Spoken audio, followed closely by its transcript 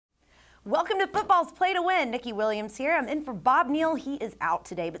Welcome to Football's Play to Win. Nikki Williams here. I'm in for Bob Neal. He is out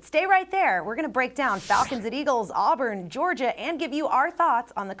today, but stay right there. We're going to break down Falcons at Eagles, Auburn, Georgia, and give you our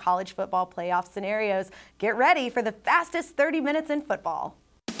thoughts on the college football playoff scenarios. Get ready for the fastest 30 minutes in football.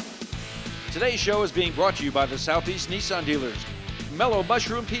 Today's show is being brought to you by the Southeast Nissan dealers, Mellow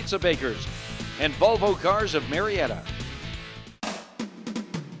Mushroom Pizza Bakers, and Volvo Cars of Marietta.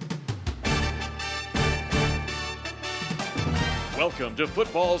 Welcome to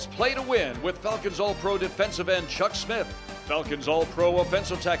Football's Play to Win with Falcons All-Pro defensive end Chuck Smith, Falcons All-Pro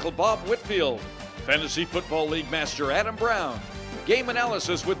offensive tackle Bob Whitfield, Fantasy Football League Master Adam Brown, Game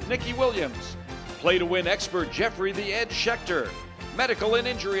Analysis with Nikki Williams, Play to Win expert Jeffrey the Ed Schechter, Medical and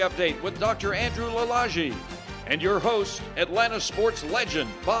Injury Update with Dr. Andrew Lalage, and your host, Atlanta sports legend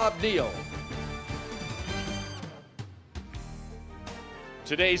Bob Neal.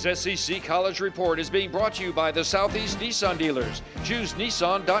 Today's SEC College Report is being brought to you by the Southeast Nissan dealers. Choose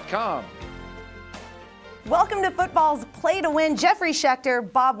Nissan.com. Welcome to Football's Play to Win. Jeffrey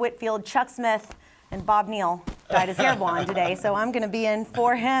Schechter, Bob Whitfield, Chuck Smith, and Bob Neal dyed his hair blonde today, so I'm going to be in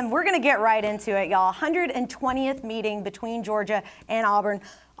for him. We're going to get right into it, y'all. 120th meeting between Georgia and Auburn.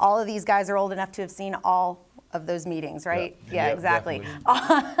 All of these guys are old enough to have seen all of those meetings, right? Yeah, exactly.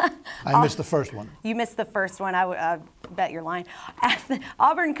 I missed the first one. You missed the first one. I bet you're lying.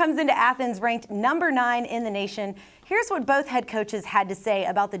 Auburn comes into Athens ranked number 9 in the nation. Here's what both head coaches had to say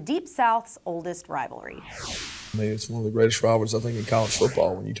about the Deep South's oldest rivalry. I mean, it's one of the greatest rivalries, I think, in college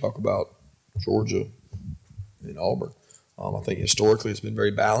football when you talk about Georgia and Auburn. I think historically it's been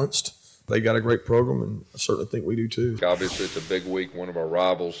very balanced. They got a great program, and I certainly think we do too. Obviously, it's a big week. One of our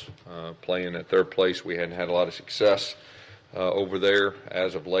rivals playing at their place. We hadn't had a lot of success over there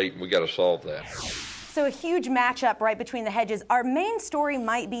as of late, and we got to solve that. So a huge matchup right between the hedges. Our main story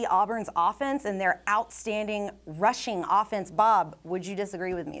might be Auburn's offense and their outstanding rushing offense. Bob, would you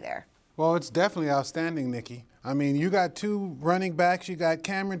disagree with me there? Well, it's definitely outstanding, Nikki. I mean, you got 2 running backs. You got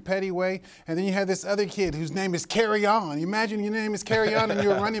Cameron Pettyway, and then you have this other kid whose name is Carry On. You imagine your name is Carry On and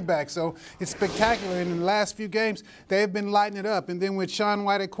you're a running back. So it's spectacular. And in the last few games, they've been lighting it up. And then with Sean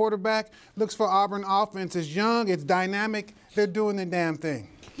White at quarterback, looks for Auburn offense. It's young. It's dynamic. They're doing the damn thing.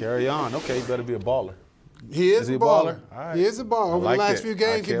 Carry On. Okay, you better be a baller. He is he a baller. All right. He is a baller. Over the last few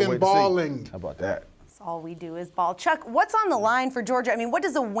games, he's been balling. How about that? All we do is ball. Chuck, what's on the line for Georgia? I mean, what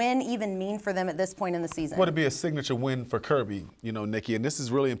does a win even mean for them at this point in the season? Well, it'd be a signature win for Kirby, you know, Nikki, and this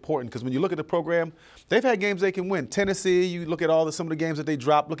is really important because when you look at the program, they've had games they can win. Tennessee, you look at some of the games that they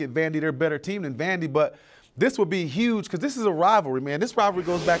dropped. Look at Vandy, they're a better team than Vandy, but this would be huge because this is a rivalry, man. This rivalry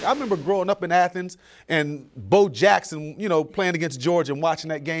goes back. I remember growing up in Athens and Bo Jackson, you know, playing against Georgia and watching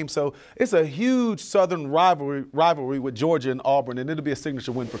that game. So it's a huge Southern rivalry with Georgia and Auburn, and it'll be a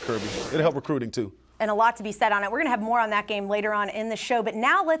signature win for Kirby. It'll help recruiting too. And a lot to be said on it. We're going to have more on that game later on in the show. But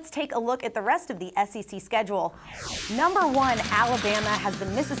now let's take a look at the rest of the SEC schedule. Number 1, Alabama has the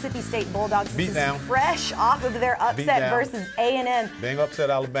Mississippi State Bulldogs. Beat down. Fresh off of their upset versus A&M. Being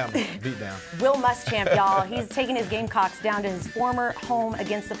upset Alabama. Beat down. Will Muschamp, y'all. He's taking his Gamecocks down to his former home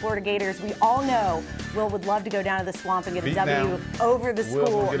against the Florida Gators. We all know Will would love to go down to the swamp and get a W over the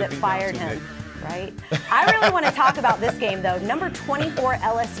school that fired him. Right? I really want to talk about this game, though. Number 24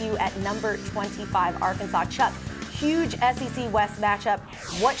 LSU at number 25 Arkansas. Chuck, huge SEC West matchup.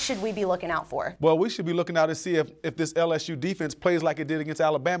 What should we be looking out for? Well, we should be looking out to see if this LSU defense plays like it did against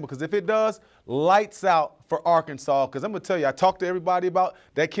Alabama, because if it does, lights out for Arkansas. Because I'm going to tell you, I talked to everybody about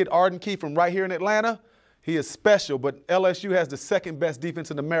that kid Arden Key from right here in Atlanta. He is special, but LSU has the second best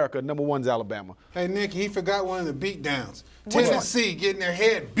defense in America. Number 1 is Alabama. Hey, Nick, he forgot one of the beat downs. Tennessee getting their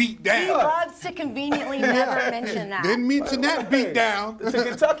head beat down. He loves to conveniently never mention that. Didn't mention that beat down. To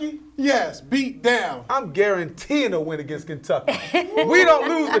Kentucky? Yes, beat down. I'm guaranteeing a win against Kentucky. We don't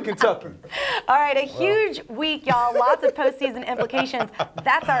lose to Kentucky. All right, a huge week, y'all. Lots of postseason implications.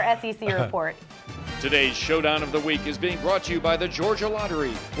 That's our SEC report. Today's Showdown of the Week is being brought to you by the Georgia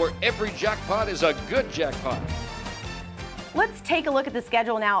Lottery, where every jackpot is a good jackpot. Let's take a look at the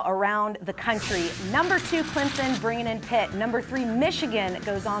schedule now around the country. Number 2, Clemson bringing in Pitt. Number 3, Michigan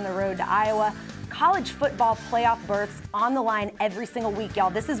goes on the road to Iowa. College football playoff berths on the line every single week, y'all.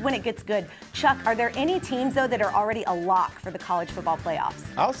 This is when it gets good. Chuck, are there any teams, though, that are already a lock for the college football playoffs?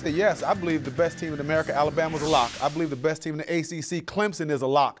 I'll say yes. I believe the best team in America, Alabama's a lock. I believe the best team in the ACC, Clemson, is a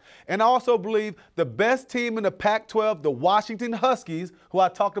lock. And I also believe the best team in the Pac-12, the Washington Huskies, who I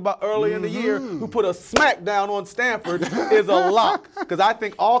talked about earlier in the year, who put a smackdown on Stanford, is a lock. Because I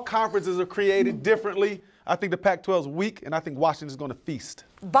think all conferences are created differently. I think the Pac-12 is weak, and I think Washington's going to feast.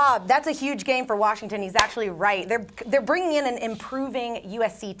 Bob, that's a huge game for Washington. He's actually right. They're bringing in an improving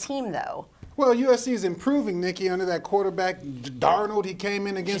USC team, though. Well, USC is improving, Nikki, under that quarterback, Darnold. He came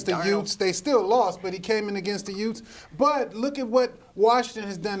in against the Utes. They still lost, but he came in against the Utes. But look at what Washington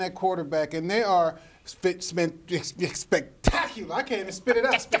has done at quarterback, and they are spectacular. I can't even spit it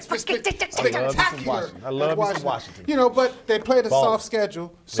out. Spectacular. I love Washington. You know, but they played a soft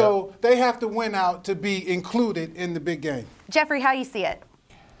schedule, so they have to win out to be included in the big game. Jeffrey, how you see it?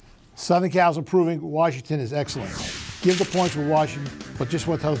 Southern Cal's improving. Washington is excellent. Give the points for Washington, but just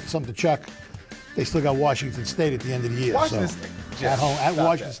want to tell something to Chuck. They still got Washington State at the end of the year. Washington so State. At home, at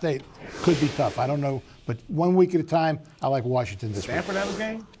Washington State, could be tough. I don't know, but 1 week at a time, I like Washington this week. Stanford out of the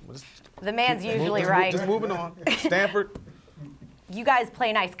game? The man's usually right. Just moving on. Stanford. You guys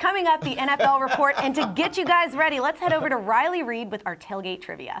play nice. Coming up, the NFL report, and to get you guys ready, let's head over to Riley Reed with our tailgate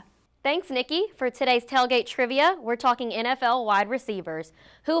trivia. Thanks, Nikki. For today's tailgate trivia, we're talking NFL wide receivers.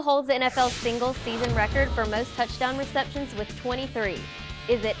 Who holds the NFL single-season record for most touchdown receptions with 23?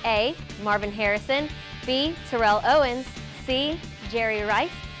 Is it A, Marvin Harrison, B, Terrell Owens, C, Jerry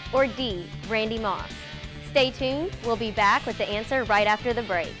Rice, or D, Randy Moss? Stay tuned. We'll be back with the answer right after the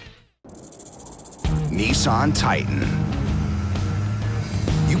break. Nissan Titan.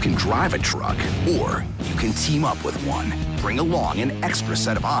 You can drive a truck, or you can team up with one. Bring along an extra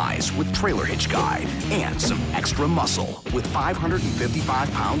set of eyes with trailer hitch guide and some extra muscle with 555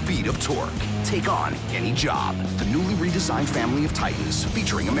 pound-feet of torque. Take on any job. The newly redesigned family of Titans,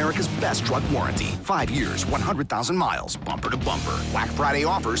 featuring America's best truck warranty. 5 years, 100,000 miles, bumper to bumper. Black Friday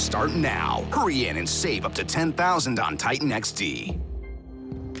offers start now. Hurry in and save up to $10,000 on Titan XD.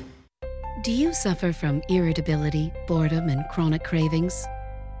 Do you suffer from irritability, boredom, and chronic cravings?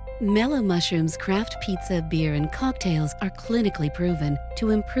 Mellow Mushroom's craft pizza, beer, and cocktails are clinically proven to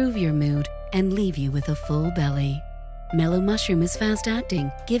improve your mood and leave you with a full belly. Mellow Mushroom is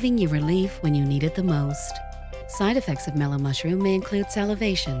fast-acting, giving you relief when you need it the most. Side effects of Mellow Mushroom may include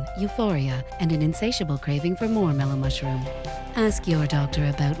salivation, euphoria, and an insatiable craving for more Mellow Mushroom. Ask your doctor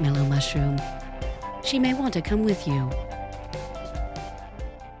about Mellow Mushroom. She may want to come with you.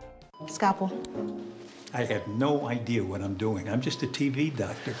 Scalpel. I have no idea what I'm doing. I'm just a TV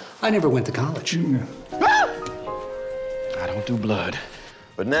doctor. I never went to college. I don't do blood.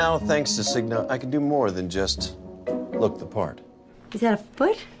 But now, thanks to Cigna, I can do more than just look the part. Is that a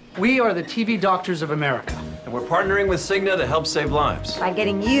foot? We are the TV Doctors of America. And we're partnering with Cigna to help save lives. By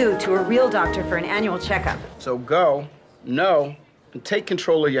getting you to a real doctor for an annual checkup. So go, know, and take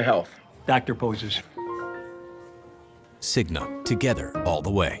control of your health. Doctor poses. Cigna, together all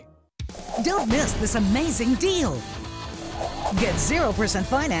the way. Don't miss this amazing deal. Get 0%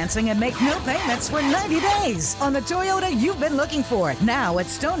 financing and make no payments for 90 days on the Toyota you've been looking for. Now at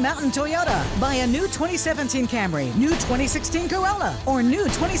Stone Mountain Toyota. Buy a new 2017 Camry, new 2016 Corolla, or new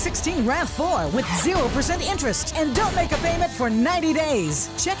 2016 RAV4 with 0% interest. And don't make a payment for 90 days.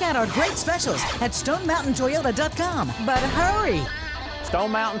 Check out our great specials at StoneMountainToyota.com. But hurry!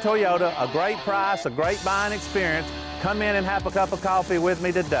 Stone Mountain Toyota, a great price, a great buying experience. Come in and have a cup of coffee with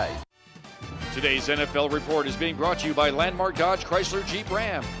me today. Today's NFL report is being brought to you by Landmark Dodge Chrysler Jeep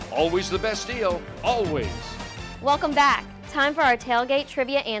Ram. Always the best deal, always. Welcome back. Time for our tailgate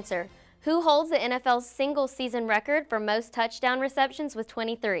trivia answer. Who holds the NFL's single-season record for most touchdown receptions with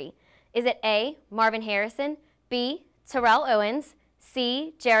 23? Is it A, Marvin Harrison, B, Terrell Owens,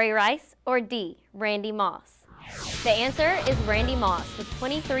 C, Jerry Rice, or D, Randy Moss? The answer is Randy Moss with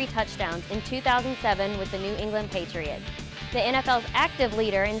 23 touchdowns in 2007 with the New England Patriots. The NFL's active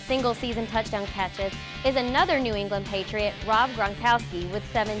leader in single-season touchdown catches is another New England Patriot, Rob Gronkowski, with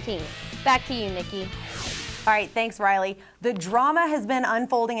 17. Back to you, Nikki. All right, thanks, Riley. The drama has been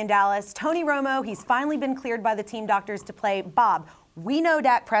unfolding in Dallas. Tony Romo, he's finally been cleared by the team doctors to play. Bob, we know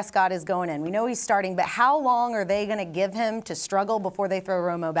Dak Prescott is going in. We know he's starting, but how long are they going to give him to struggle before they throw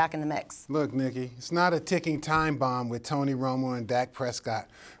Romo back in the mix? Look, Nikki, it's not a ticking time bomb with Tony Romo and Dak Prescott.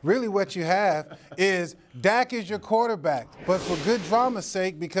 Really what you have is Dak is your quarterback, but for good drama's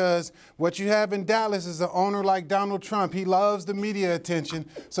sake, because what you have in Dallas is an owner like Donald Trump. He loves the media attention.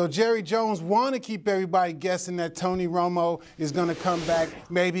 So Jerry Jones want to keep everybody guessing that Tony Romo is going to come back.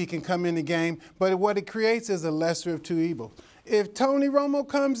 Maybe he can come in the game. But what it creates is a lesser of two evils. If Tony Romo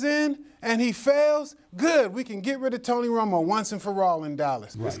comes in and he fails, good. We can get rid of Tony Romo once and for all in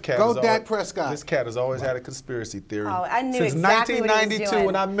Dallas. Right. Go Dak Prescott. This cat has always had a conspiracy theory. Oh, I knew since exactly 1992 what he was doing.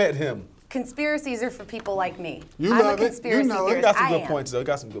 when I met him. Conspiracies are for people like me. You I'm love a conspiracy it. You know theorist. He got some I good am. points, though. He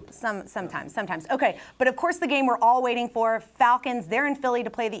got some good points. Sometimes. Okay, but of course the game we're all waiting for, Falcons, they're in Philly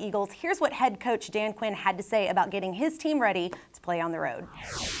to play the Eagles. Here's what head coach Dan Quinn had to say about getting his team ready to play on the road.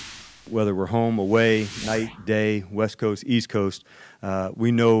 Whether we're home, away, night, day, West Coast, East Coast,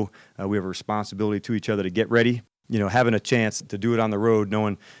 we know we have a responsibility to each other to get ready. having a chance to do it on the road,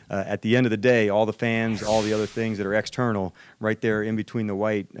 knowing at the end of the day, all the fans, all the other things that are external, right there in between the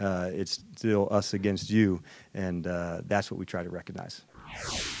white, it's still us against you, and that's what we try to recognize.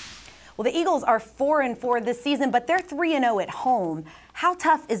 Well, the Eagles are 4-4 this season, but they're 3-0 at home. How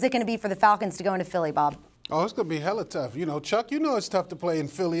tough is it going to be for the Falcons to go into Philly, Bob? Oh, it's going to be hella tough. Chuck, it's tough to play in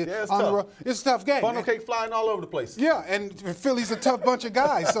Philly. Yeah, it's on tough. The road. It's a tough game. Funnel cake flying all over the place. Yeah, and Philly's a tough bunch of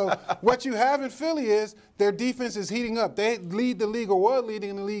guys. So what you have in Philly is their defense is heating up. They lead the league, or were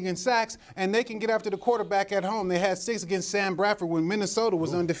leading the league in sacks, and they can get after the quarterback at home. They had 6 against Sam Bradford when Minnesota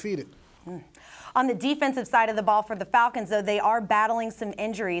was undefeated. On the defensive side of the ball for the Falcons, though, they are battling some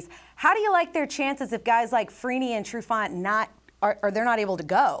injuries. How do you like their chances if guys like Freeney and Trufant they're not able to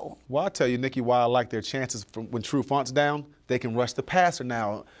go? Well, I'll tell you, Nikki, why I like their chances when Trufant's down, they can rush the passer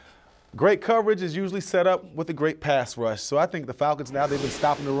now. Great coverage is usually set up with a great pass rush. So I think the Falcons now, they've been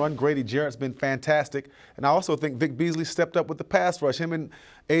stopping the run. Grady Jarrett's been fantastic. And I also think Vic Beasley stepped up with the pass rush. Him and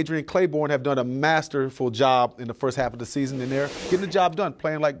Adrian Claiborne have done a masterful job in the first half of the season, and they're getting the job done,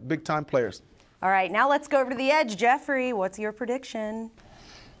 playing like big-time players. All right, now let's go over to the edge. Jeffrey, what's your prediction?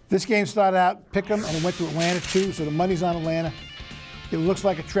 This game started out pick'em, and it went to Atlanta too, so the money's on Atlanta. It looks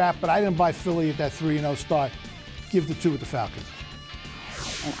like a trap, but I didn't buy Philly at that 3-0 start. Give the 2 with the Falcons.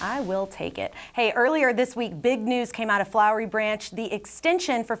 And I will take it. Hey, earlier this week, big news came out of Flowery Branch. The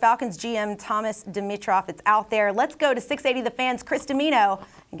extension for Falcons GM Thomas Dimitroff, it's out there. Let's go to 680 The Fan's Chris Domino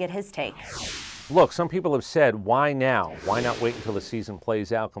and get his take. Look, some people have said, why now? Why not wait until the season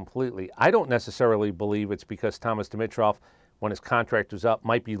plays out completely? I don't necessarily believe it's because Thomas Dimitroff, when his contract was up,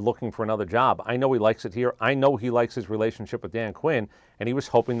 might be looking for another job. I know he likes it here. I know he likes his relationship with Dan Quinn, and he was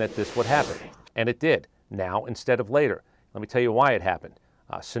hoping that this would happen. And it did, now instead of later. Let me tell you why it happened.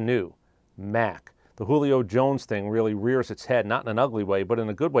 Sanu, Mack, the Julio Jones thing really rears its head, not in an ugly way, but in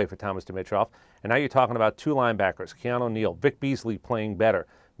a good way for Thomas Dimitroff. And now you're talking about 2 linebackers, Keanu O'Neal, Vic Beasley playing better,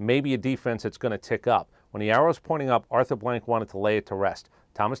 maybe a defense that's going to tick up. When the arrow's pointing up, Arthur Blank wanted to lay it to rest.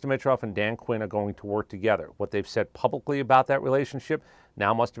 Thomas Dimitroff and Dan Quinn are going to work together. What they've said publicly about that relationship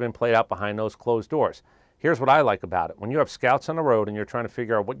now must have been played out behind those closed doors. Here's what I like about it. When you have scouts on the road and you're trying to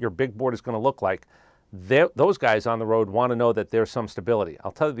figure out what your big board is going to look like, those guys on the road want to know that there's some stability.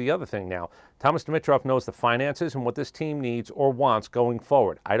 I'll tell you the other thing now. Thomas Dimitroff knows the finances and what this team needs or wants going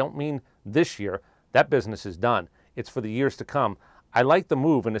forward. I don't mean this year. That business is done. It's for the years to come. I like the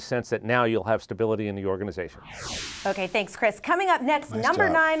move in the sense that now you'll have stability in the organization. Okay, thanks, Chris. Coming up next, number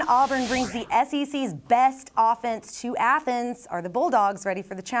 9, Auburn brings the SEC's best offense to Athens. Are the Bulldogs ready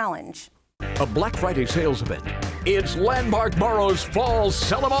for the challenge? A Black Friday sales event. It's Landmark Borough's Fall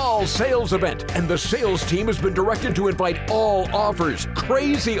Sell 'em All sales event, and the sales team has been directed to invite all offers,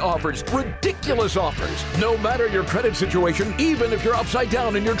 crazy offers, ridiculous offers. No matter your credit situation, even if you're upside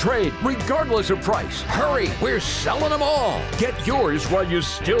down in your trade, regardless of price. Hurry, we're selling them all. Get yours while you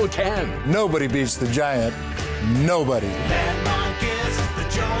still can. Nobody beats the Giant. Nobody. Landmark is the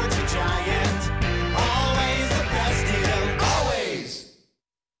Georgia Giant. Always the best deal. Always.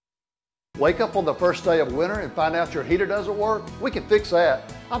 Wake up on the first day of winter and find out your heater doesn't work? We can fix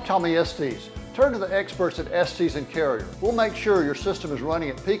that. I'm Tommy Estes. Turn to the experts at Estes and Carrier. We'll make sure your system is running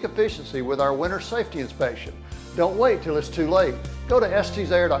at peak efficiency with our winter safety inspection. Don't wait till it's too late. Go to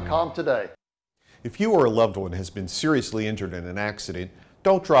estesair.com today. If you or a loved one has been seriously injured in an accident,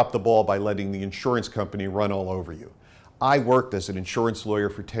 don't drop the ball by letting the insurance company run all over you. I worked as an insurance lawyer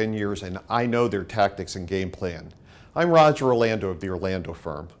for 10 years and I know their tactics and game plan. I'm Roger Orlando of the Orlando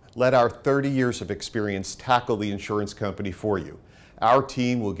firm. Let our 30 years of experience tackle the insurance company for you. Our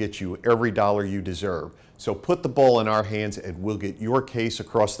team will get you every dollar you deserve. So put the ball in our hands and we'll get your case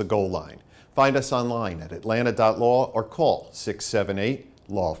across the goal line. Find us online at atlanta.law or call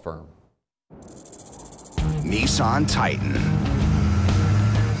 678-LAW-FIRM. Nissan Titan.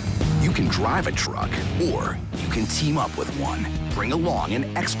 You can drive a truck, or you can team up with one. Bring along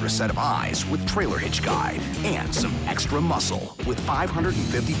an extra set of eyes with trailer hitch guide and some extra muscle with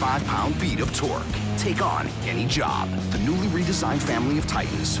 555 pound-feet of torque. Take on any job. The newly redesigned family of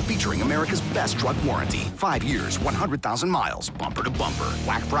Titans, featuring America's best truck warranty. 5 years, 100,000 miles, bumper to bumper.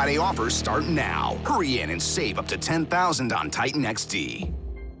 Black Friday offers start now. Hurry in and save up to $10,000 on Titan XD.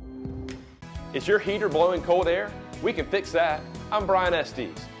 Is your heater blowing cold air? We can fix that. I'm Brian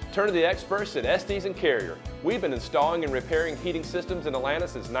Estes. Turn to the experts at Estes and Carrier. We've been installing and repairing heating systems in Atlanta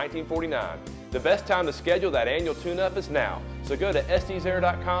since 1949. The best time to schedule that annual tune-up is now, so go to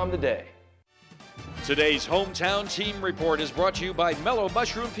estesair.com today. Today's Hometown Team Report is brought to you by Mellow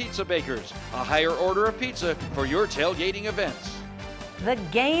Mushroom Pizza Bakers, a higher order of pizza for your tailgating events. The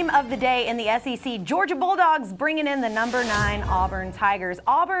game of the day in the SEC, Georgia Bulldogs bringing in the number 9 Auburn Tigers.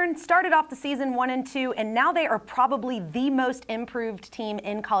 Auburn started off the season 1-2, and now they are probably the most improved team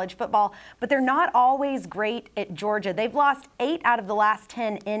in college football, but they're not always great at Georgia. They've lost 8 out of the last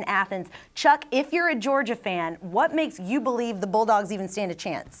 10 in Athens. Chuck, if you're a Georgia fan, what makes you believe the Bulldogs even stand a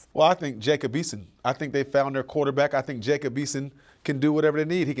chance? Well, I think Jacob Eason. I think they found their quarterback. I think Jacob Eason can do whatever they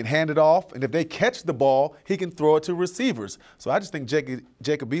need. He can hand it off, and if they catch the ball, he can throw it to receivers. So I just think Jacob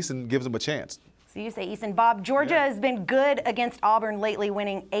Eason gives them a chance. So you say Eason. Bob, Georgia has been good against Auburn lately,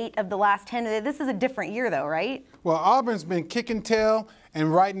 winning 8 of the last 10. This is a different year, though, right? Well, Auburn's been kicking tail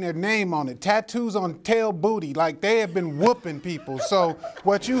and writing their name on it. Tattoos on tail booty, like they have been whooping people. So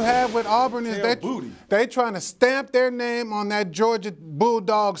what you have with Auburn is they're trying to stamp their name on that Georgia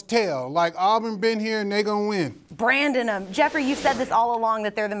Bulldogs tail. Like Auburn been here and they're going to win. Brandon them. Jeffrey, you've said this all along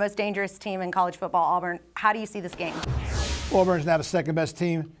that they're the most dangerous team in college football, Auburn. How do you see this game? Auburn's now the second best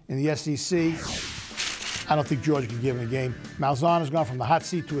team in the SEC. I don't think Georgia can give them a game. Malzahn's gone from the hot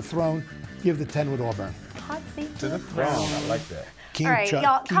seat to a throne. Give the 10 with Auburn. Hot seat to the throne. I like that. King all right, Chuck,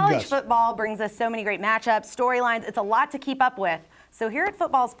 y'all, King college Gus. football brings us so many great matchups, storylines. It's a lot to keep up with. So here at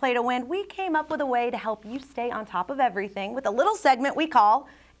Football's Play to Win, we came up with a way to help you stay on top of everything with a little segment we call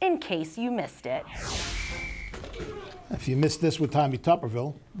In Case You Missed It. If you missed this with Tommy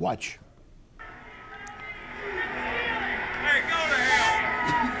Tupperville, watch.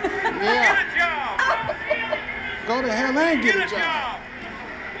 Go to hell and get a job.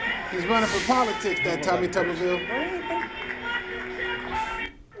 He's running for politics, that Tommy Tupperville.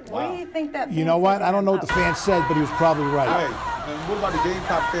 What do you think that? You know what? I don't know what the fan said, but he was probably right. Hey, and what about the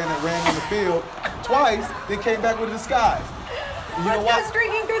Gamecock fan that ran on the field twice, then came back with a disguise? You know Let's what? go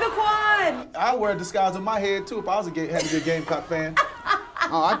streaking through the quad. I wear a disguise on my head too if I was had to be a Gamecock fan.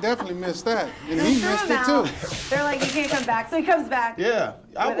 Oh, I definitely missed that. And he missed it too. They're like, you can't come back, so he comes back. Yeah,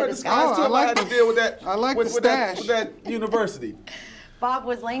 I wear a disguise too. I had to deal with that. I like with that university. Bob,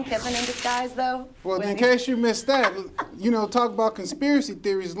 was Lane Kiffin in disguise, though? Well, in case you missed that, you know, talk about conspiracy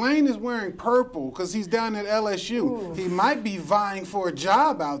theories. Lane is wearing purple because he's down at LSU. Ooh. He might be vying for a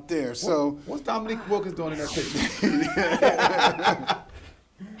job out there. So what's Dominique Wilkins doing in that picture?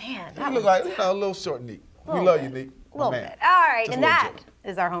 Man, you look like a little short, Neek. We love you, Neek. A little bit. All right, and that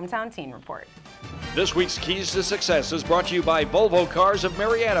is our hometown teen report. This week's Keys to Success is brought to you by Volvo Cars of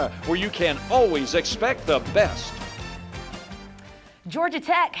Marietta, where you can always expect the best. Georgia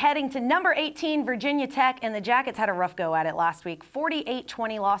Tech heading to number 18 Virginia Tech, and the Jackets had a rough go at it last week.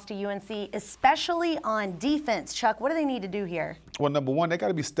 48-20 loss to UNC, especially on defense. Chuck, what do they need to do here? Well, number one, they got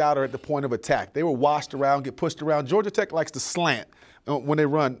to be stouter at the point of attack. They were washed around, get pushed around. Georgia Tech likes to slant when they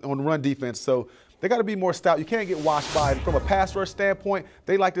run on the run defense, so they got to be more stout. You can't get washed by it. From a pass rush standpoint,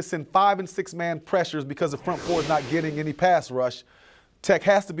 they like to send 5- and 6-man pressures because the front four is not getting any pass rush. Tech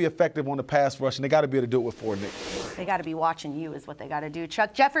has to be effective on the pass rush, and they got to be able to do it with 4 Nick. They got to be watching you is what they got to do.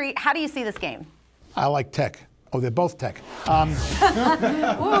 Chuck, Jeffrey, how do you see this game? I like Tech. Oh, they're both Tech. Ooh,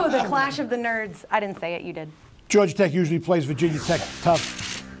 the clash of the nerds. I didn't say it, you did. Georgia Tech usually plays Virginia Tech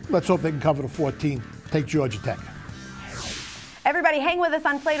tough. Let's hope they can cover the 14. Take Georgia Tech. Everybody hang with us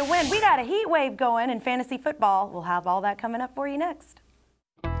on Play to Win. We got a heat wave going in fantasy football. We'll have all that coming up for you next.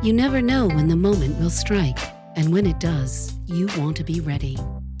 You never know when the moment will strike. And when it does, you want to be ready.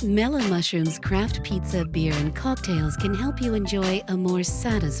 Mellow Mushroom's craft pizza, beer, and cocktails can help you enjoy a more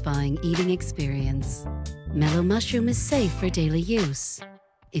satisfying eating experience. Mellow Mushroom is safe for daily use.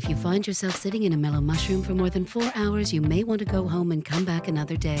 If you find yourself sitting in a Mellow Mushroom for more than 4 hours, you may want to go home and come back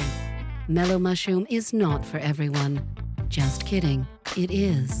another day. Mellow Mushroom is not for everyone. Just kidding, it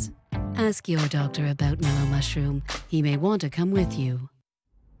is. Ask your doctor about Mellow Mushroom. He may want to come with you.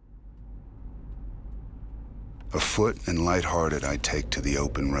 Afoot and lighthearted, I take to the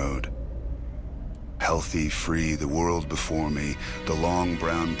open road. Healthy, free, the world before me, the long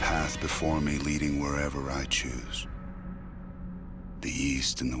brown path before me leading wherever I choose. The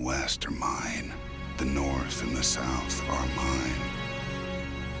east and the west are mine. The north and the south are mine.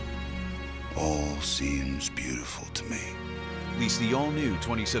 All seems beautiful to me. Lease the all-new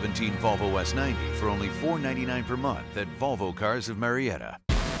 2017 Volvo S90 for only $499 per month at Volvo Cars of Marietta.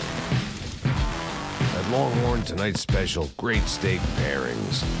 At Longhorn, tonight's special, great steak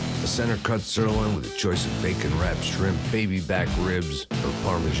pairings. A center-cut sirloin with a choice of bacon-wrapped shrimp, baby back ribs, or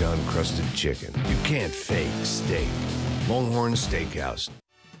Parmesan-crusted chicken. You can't fake steak. Longhorn Steakhouse.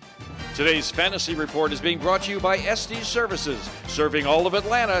 Today's Fantasy Report is being brought to you by SD Services, serving all of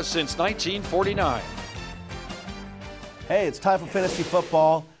Atlanta since 1949. Hey, it's time for fantasy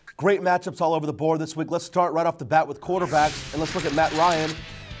football. Great matchups all over the board this week. Let's start right off the bat with quarterbacks, and let's look at Matt Ryan.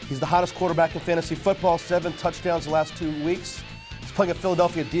 He's the hottest quarterback in fantasy football, 7 touchdowns the last 2 weeks. His He's playing a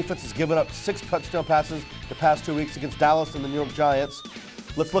Philadelphia defense that's given up 6 touchdown passes the past 2 weeks against Dallas and the New York Giants.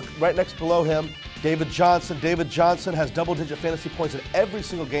 Let's look right next below him. David Johnson. David Johnson has double-digit fantasy points in every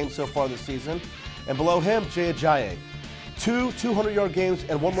single game so far this season. And below him, Jay Ajayi. 2 200-yard games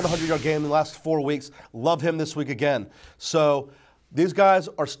and 1 100-yard game in the last 4 weeks. Love him this week again. So these guys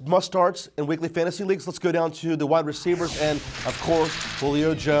are must-starts in weekly fantasy leagues. Let's go down to the wide receivers and, of course,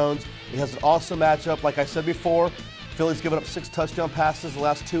 Julio Jones. He has an awesome matchup. Like I said before, Philly's given up 6 touchdown passes the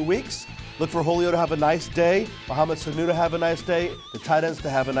last 2 weeks. Look for Julio to have a nice day, Mohamed Sanu to have a nice day, the tight ends to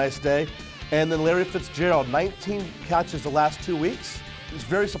have a nice day, and then Larry Fitzgerald, 19 catches the last 2 weeks. It's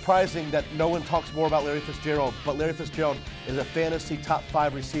very surprising that no one talks more about Larry Fitzgerald, but Larry Fitzgerald is a fantasy top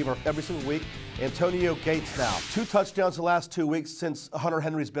 5 receiver every single week. Antonio Gates now, 2 touchdowns the last 2 weeks since Hunter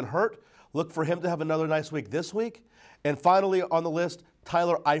Henry's been hurt. Look for him to have another nice week this week. And finally on the list,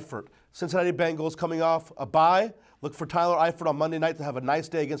 Tyler Eifert. Cincinnati Bengals coming off a bye. Look for Tyler Eifert on Monday night to have a nice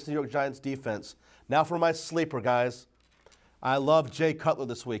day against the New York Giants defense. Now for my sleeper, guys. I love Jay Cutler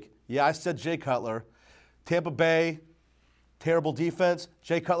this week. Yeah, I said Jay Cutler. Tampa Bay, terrible defense.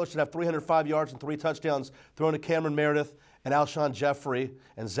 Jay Cutler should have 305 yards and 3 touchdowns thrown to Cameron Meredith and Alshon Jeffrey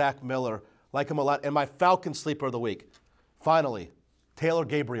and Zach Miller. Like him a lot. And my Falcon sleeper of the week. Finally, Taylor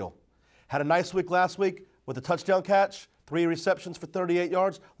Gabriel. Had a nice week last week with a touchdown catch. 3 receptions for 38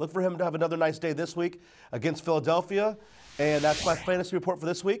 yards. Look for him to have another nice day this week against Philadelphia. And that's my fantasy report for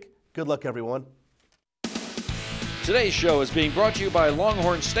this week. Good luck, everyone. Today's show is being brought to you by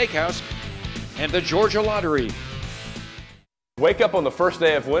Longhorn Steakhouse and the Georgia Lottery. Wake up on the first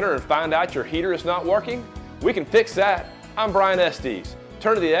day of winter and find out your heater is not working? We can fix that. I'm Brian Estes.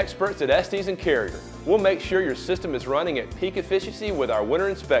 Turn to the experts at Estes and Carrier. We'll make sure your system is running at peak efficiency with our winter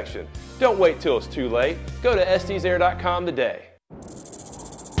inspection. Don't wait till it's too late. Go to estesair.com today.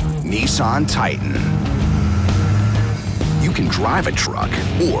 Nissan Titan. You can drive a truck,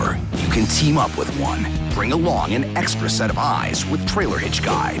 or you can team up with one. Bring along an extra set of eyes with trailer hitch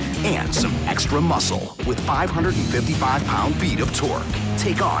guide and some extra muscle with 555-pound feet of torque.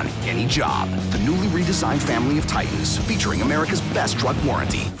 Take on any job. The newly redesigned family of Titans, featuring America's best truck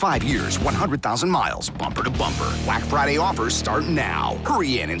warranty. 5 years, 100,000 miles, bumper to bumper. Black Friday offers start now.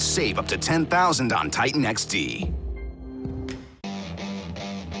 Hurry in and save up to $10,000 on Titan XD.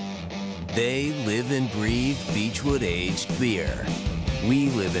 They live and breathe Beechwood aged beer. We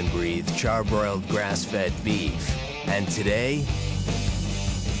live and breathe charbroiled grass-fed beef. And today,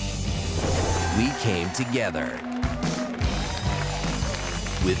 we came together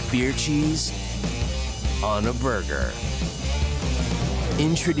with beer cheese on a burger.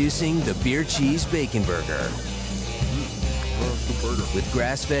 Introducing the Beer Cheese Bacon Burger. With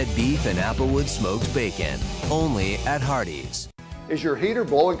grass-fed beef and applewood smoked bacon. Only at Hardee's. Is your heater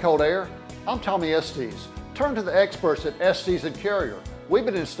blowing cold air? I'm Tommy Estes. Turn to the experts at Estes and Carrier. We've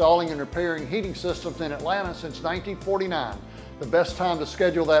been installing and repairing heating systems in Atlanta since 1949. The best time to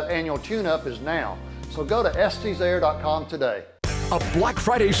schedule that annual tune-up is now. So go to estesair.com today. A Black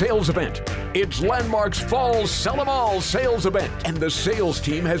Friday sales event. It's Landmark's Fall Sell 'em All sales event, and the sales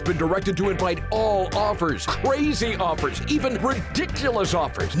team has been directed to invite all offers, crazy offers, even ridiculous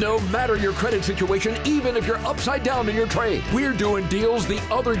offers. No matter your credit situation, even if you're upside down in your trade, we're doing deals the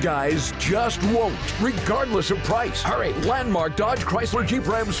other guys just won't, regardless of price. Hurry, Landmark Dodge Chrysler Jeep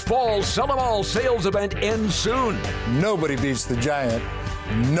Ram's Fall Sell 'em All sales event ends soon. Nobody beats the Giant.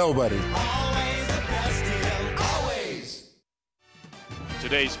 Nobody.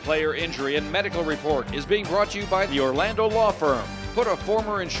 Today's player injury and medical report is being brought to you by the Orlando Law Firm. Put a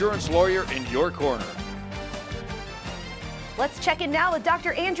former insurance lawyer in your corner. Let's check in now with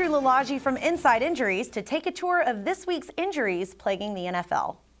Dr. Andrew Lalagi from Inside Injuries to take a tour of this week's injuries plaguing the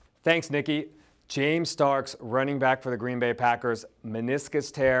NFL. Thanks, Nikki. James Starks, running back for the Green Bay Packers, meniscus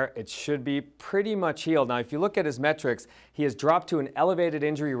tear. It should be pretty much healed. Now, if you look at his metrics, he has dropped to an elevated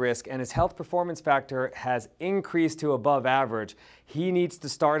injury risk, and his health performance factor has increased to above average. He needs to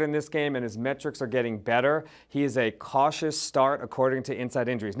start in this game, and his metrics are getting better. He is a cautious start, according to Inside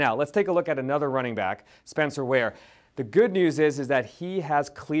Injuries. Now, let's take a look at another running back, Spencer Ware. The good news is that he has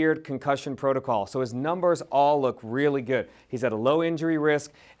cleared concussion protocol, so his numbers all look really good. He's at a low injury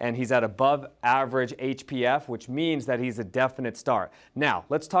risk, and he's at above average HPF, which means that he's a definite start. Now,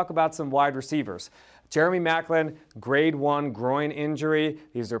 let's talk about some wide receivers. Jeremy Maclin, grade 1 groin injury.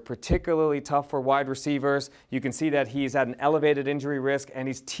 These are particularly tough for wide receivers. You can see that he's at an elevated injury risk, and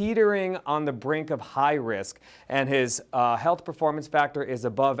he's teetering on the brink of high risk. And his health performance factor is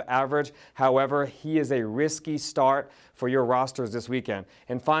above average. However, he is a risky start for your rosters this weekend.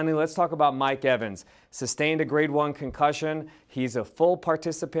 And finally, let's talk about Mike Evans. Sustained a grade 1 concussion. He's a full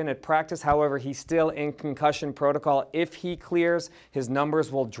participant at practice. However, he's still in concussion protocol. If he clears, his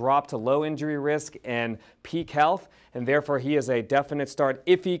numbers will drop to low injury risk and peak health, and therefore he is a definite start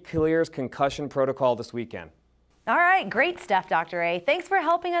if he clears concussion protocol this weekend. All right, great stuff, Dr. A. Thanks for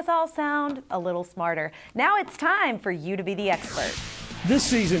helping us all sound a little smarter. Now it's time for you to be the expert. This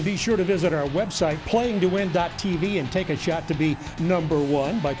season, be sure to visit our website, playingtowin.tv, and take a shot to be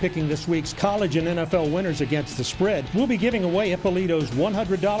 #1 by picking this week's college and NFL winners against the spread. We'll be giving away Ippolito's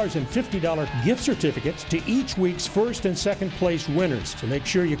 $100 and $50 gift certificates to each week's first and second place winners. So make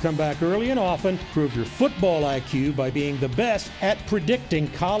sure you come back early and often. Prove your football IQ by being the best at predicting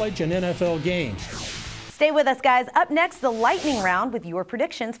college and NFL games. Stay with us, guys. Up next, the lightning round with your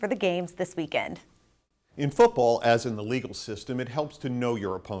predictions for the games this weekend. In football, as in the legal system, it helps to know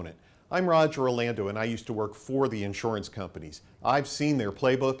your opponent. I'm Roger Orlando, and I used to work for the insurance companies. I've seen their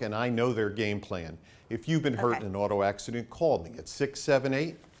playbook, and I know their game plan. If you've been hurt in an auto accident, call me at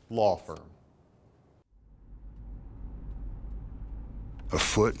 678-LAW FIRM.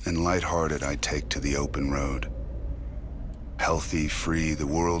 Afoot and lighthearted, I take to the open road. Healthy, free, the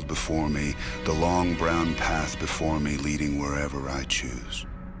world before me, the long brown path before me, leading wherever I choose.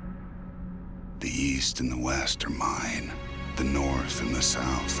 The east and the west are mine. The north and the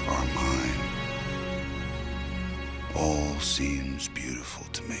south are mine. All seems beautiful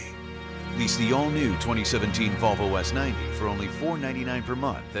to me. Lease the all-new 2017 Volvo S90 for only $499 per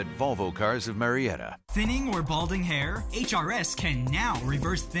month at Volvo Cars of Marietta. Thinning or balding hair? HRS can now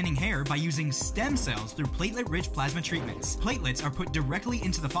reverse thinning hair by using stem cells through platelet-rich plasma treatments. Platelets are put directly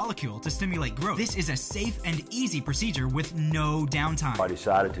into the follicle to stimulate growth. This is a safe and easy procedure with no downtime. I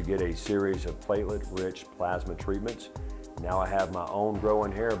decided to get a series of platelet-rich plasma treatments. Now I have my own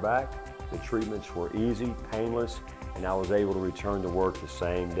growing hair back. The treatments were easy, painless, and I was able to return to work the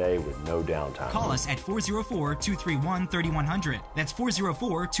same day with no downtime. Call us at 404-231-3100. That's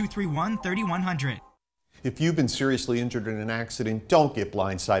 404-231-3100. If you've been seriously injured in an accident, don't get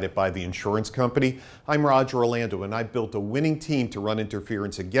blindsided by the insurance company. I'm Roger Orlando, and I built a winning team to run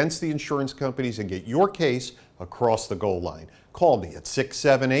interference against the insurance companies and get your case across the goal line. Call me at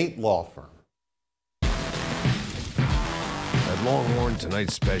 678-LAW FIRM. At Longhorn,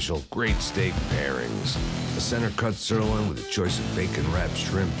 tonight's special, great steak pairings. A center cut sirloin with a choice of bacon wrapped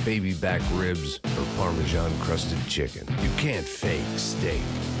shrimp, baby back ribs, or Parmesan crusted chicken. You can't fake steak.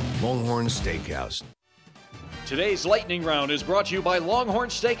 Longhorn Steakhouse. Today's lightning round is brought to you by Longhorn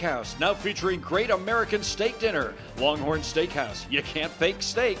Steakhouse, now featuring great American steak dinner. Longhorn Steakhouse, you can't fake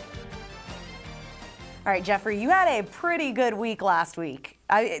steak. All right, Jeffrey, you had a pretty good week last week.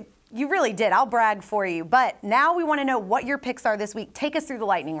 You really did. I'll brag for you. But now we want to know what your picks are this week. Take us through the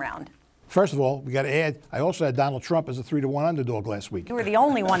lightning round. First of all, we got to add, I also had Donald Trump as a 3-1 underdog last week. You were the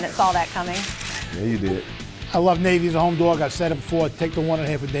only one that saw that coming. Yeah, you did. I love Navy as a home dog. I've said it before. Take the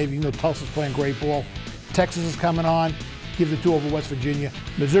 1.5 with Navy. You know Tulsa's playing great ball. Texas is coming on. Give the 2 over West Virginia.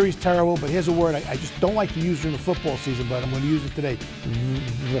 Missouri's terrible, but here's a word I just don't like to use during the football season, but I'm going to use it today.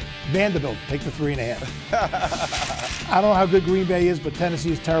 Vanderbilt, take the 3.5. I don't know how good Green Bay is, but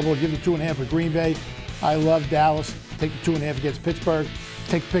Tennessee is terrible. Give the 2.5 for Green Bay. I love Dallas. Take the 2.5 against Pittsburgh.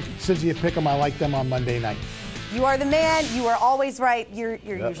 Since you pick them, I like them on Monday night. You are the man. You are always right. You're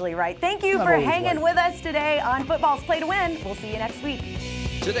usually right. Thank you for hanging with us today on Football's Play to Win. We'll see you next week.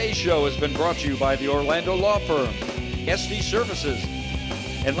 Today's show has been brought to you by the Orlando Law Firm, SD Services,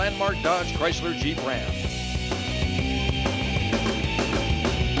 and Landmark Dodge Chrysler Jeep Ram.